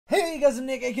Hey guys, I'm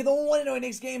Nick, aka the one and only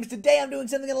Nick's Games. Today I'm doing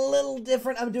something a little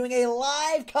different. I'm doing a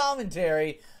live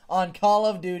commentary on Call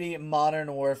of Duty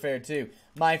Modern Warfare 2.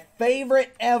 My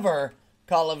favorite ever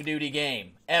Call of Duty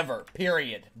game. Ever.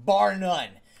 Period. Bar none.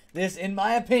 This, in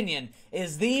my opinion,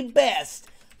 is the best,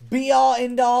 be-all,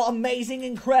 end-all, amazing,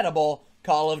 incredible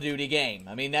Call of Duty game.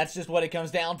 I mean, that's just what it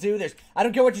comes down to. I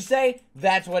don't care what you say,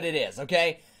 that's what it is,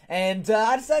 okay? And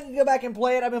I decided to go back and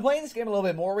play it. I've been playing this game a little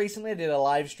bit more recently. I did a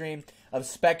live stream of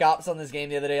Spec Ops on this game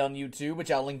the other day on YouTube, which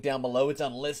I'll link down below. It's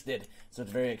unlisted, so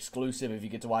it's very exclusive if you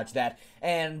get to watch that.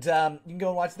 And you can go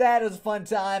and watch that. It was a fun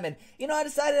time. And, you know, I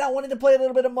decided I wanted to play a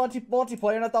little bit of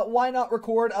multiplayer, and I thought, why not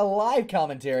record a live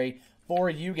commentary for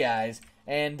you guys?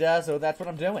 And so that's what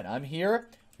I'm doing. I'm here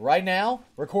right now,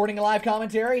 recording a live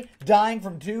commentary, dying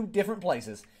from two different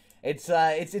places. It's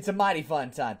a mighty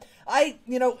fun time.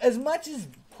 You know, as much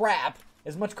crap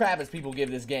as people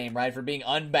give this game, right, for being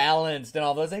unbalanced and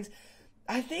all those things,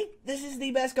 I think this is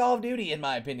the best Call of Duty, in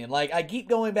my opinion. Like, I keep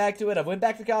going back to it. I've went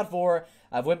back to COD 4.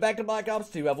 I've went back to Black Ops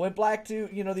 2. I've went back to,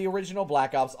 you know, the original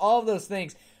Black Ops. All of those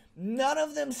things. None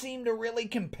of them seem to really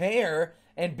compare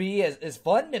and be as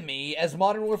fun to me as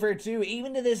Modern Warfare 2,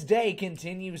 even to this day,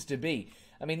 continues to be.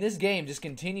 I mean, this game just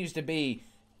continues to be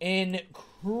incredibly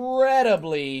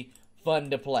fun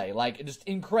to play. Like, just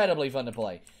incredibly fun to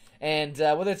play. And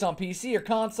whether it's on PC or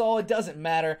console, it doesn't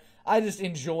matter. I just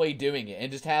enjoy doing it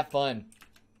and just have fun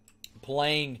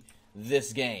playing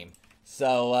this game.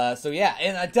 So yeah,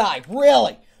 and I die.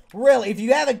 Really, if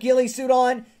you have a ghillie suit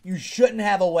on, you shouldn't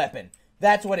have a weapon.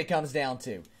 That's what it comes down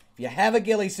to. If you have a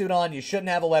ghillie suit on, you shouldn't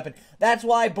have a weapon. That's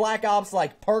why Black Ops,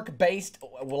 like, perk-based,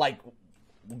 like,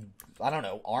 I don't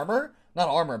know, armor? Not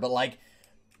armor, but, like,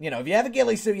 you know, if you have a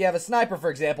ghillie suit, you have a sniper,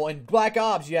 for example. In Black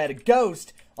Ops, you had a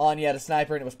ghost on, you had a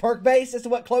sniper, and it was perk-based as to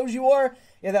what clothes you wore.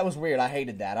 Yeah, that was weird. I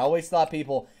hated that. I always thought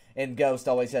people in Ghost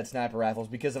always had sniper rifles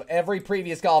because of every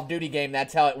previous Call of Duty game.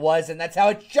 That's how it was, and that's how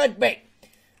it should be.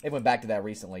 They went back to that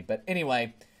recently. But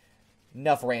anyway,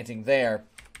 enough ranting there.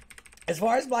 As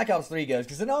far as Black Ops 3 goes,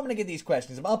 because I know I'm going to get these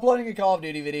questions. I'm uploading a Call of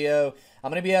Duty video. I'm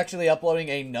going to be actually uploading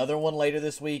another one later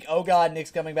this week. Oh God,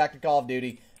 Nick's coming back to Call of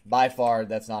Duty. By far,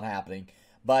 that's not happening.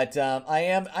 But I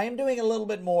am doing a little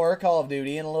bit more Call of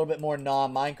Duty and a little bit more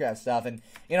non-Minecraft stuff. And,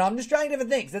 you know, I'm just trying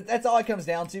different things. That's all it comes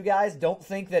down to, guys. Don't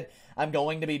think that I'm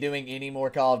going to be doing any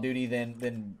more Call of Duty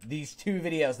than these two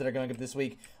videos that are going up this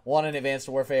week. One on Advanced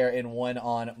Warfare and one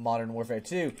on Modern Warfare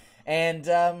 2.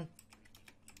 And,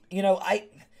 you know, I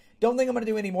don't think I'm going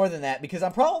to do any more than that because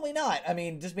I'm probably not. I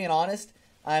mean, just being honest,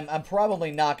 I'm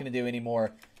probably not going to do any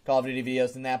more Call of Duty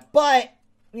videos than that. But,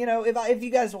 you know, if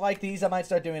you guys like these, I might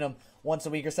start doing them once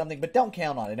a week or something, but don't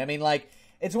count on it. I mean, like,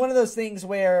 it's one of those things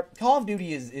where Call of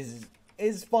Duty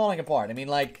is falling apart. I mean,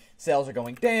 like, sales are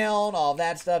going down, all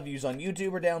that stuff. Views on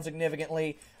YouTube are down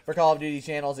significantly for Call of Duty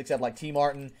channels, except, like, T.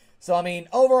 Martin. So, I mean,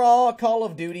 overall, Call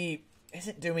of Duty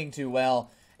isn't doing too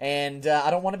well, and I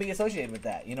don't want to be associated with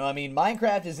that. You know, I mean,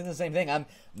 Minecraft is in the same thing. I'm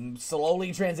slowly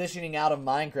transitioning out of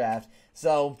Minecraft,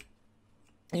 so,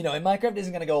 you know, and Minecraft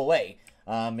isn't going to go away.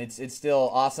 It's still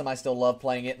awesome. I still love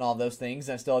playing it and all those things.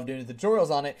 I still love doing the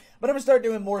tutorials on it. But I'm going to start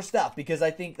doing more stuff because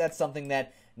I think that's something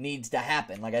that needs to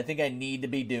happen. Like, I think I need to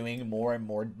be doing more and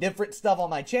more different stuff on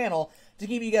my channel to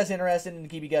keep you guys interested and to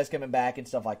keep you guys coming back and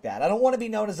stuff like that. I don't want to be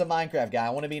known as a Minecraft guy. I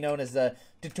want to be known as a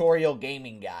tutorial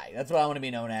gaming guy. That's what I want to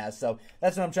be known as. So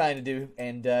that's what I'm trying to do,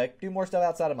 and do more stuff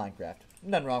outside of Minecraft.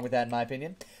 Nothing wrong with that in my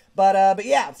opinion. But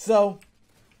yeah, so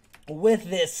with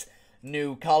this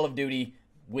new Call of Duty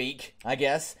week, I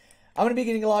guess, I'm going to be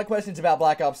getting a lot of questions about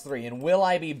Black Ops 3, and will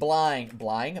I be buying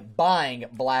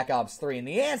Black Ops 3? And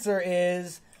the answer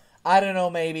is, I don't know,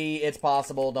 maybe, it's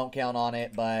possible, don't count on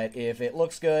it, but if it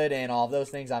looks good and all of those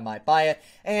things, I might buy it.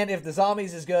 And if the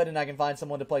zombies is good and I can find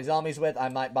someone to play zombies with, I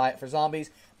might buy it for zombies.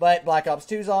 But Black Ops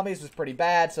 2 zombies was pretty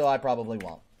bad, so I probably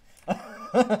won't.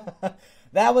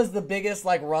 That was the biggest,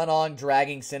 like, run-on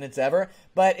dragging sentence ever,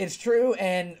 but it's true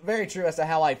and very true as to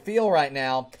how I feel right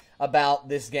now about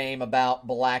this game, about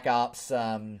Black Ops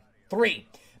 3,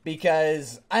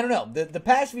 because, I don't know, the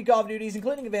past few Call of Duties,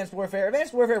 including Advanced Warfare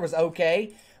was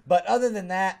okay, but other than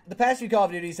that, the past few Call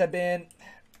of Duties have been,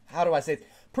 how do I say it,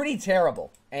 pretty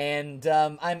terrible, and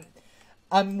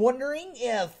I'm wondering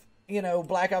if, you know,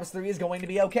 Black Ops 3 is going to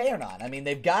be okay or not. I mean,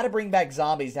 they've got to bring back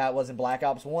zombies how it was in Black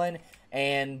Ops 1,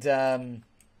 and how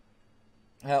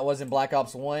it was in Black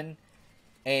Ops 1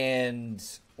 and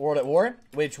World at War,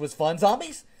 which was fun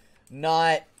zombies.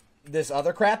 Not this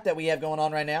other crap that we have going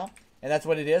on right now. And that's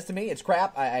what it is to me. It's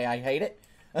crap. I hate it.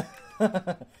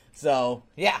 So,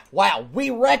 yeah. Wow. We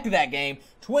wrecked that game.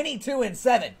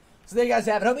 22-7. So there you guys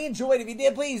have it. Hope you enjoyed. If you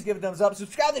did, please give it a thumbs up.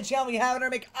 Subscribe to the channel if you haven't. Or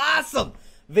make awesome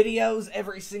videos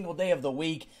every single day of the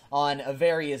week on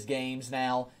various games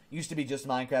now. Used to be just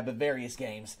Minecraft, but various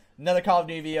games. Another Call of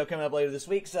Duty video coming up later this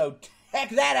week, so check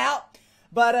that out.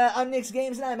 But I'm Nick's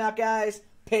Games, and I'm out, guys.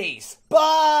 Peace.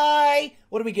 Bye!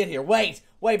 What do we get here? Wait,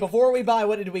 before we buy,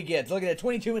 what did we get? Look at it,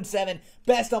 22-7,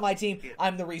 best on my team.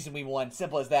 I'm the reason we won.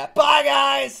 Simple as that. Bye,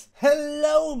 guys!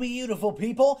 Hello, beautiful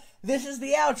people. This is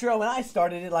the outro, and I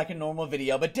started it like a normal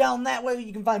video, but down that way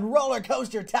you can find Roller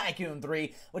Coaster Tycoon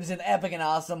 3, which is an epic and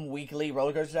awesome weekly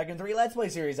Roller Coaster Tycoon 3 Let's Play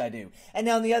series I do. And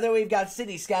down the other way, we've got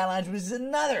City Skylines, which is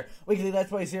another weekly Let's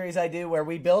Play series I do, where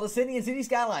we build a city and City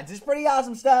Skylines. It's pretty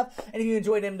awesome stuff, and if you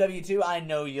enjoyed MW2, I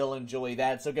know you'll enjoy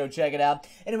that, so go check it out.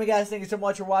 Anyway, guys, thank you so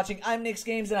much for watching. I'm Nick's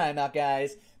Games, and I'm out,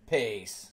 guys. Peace.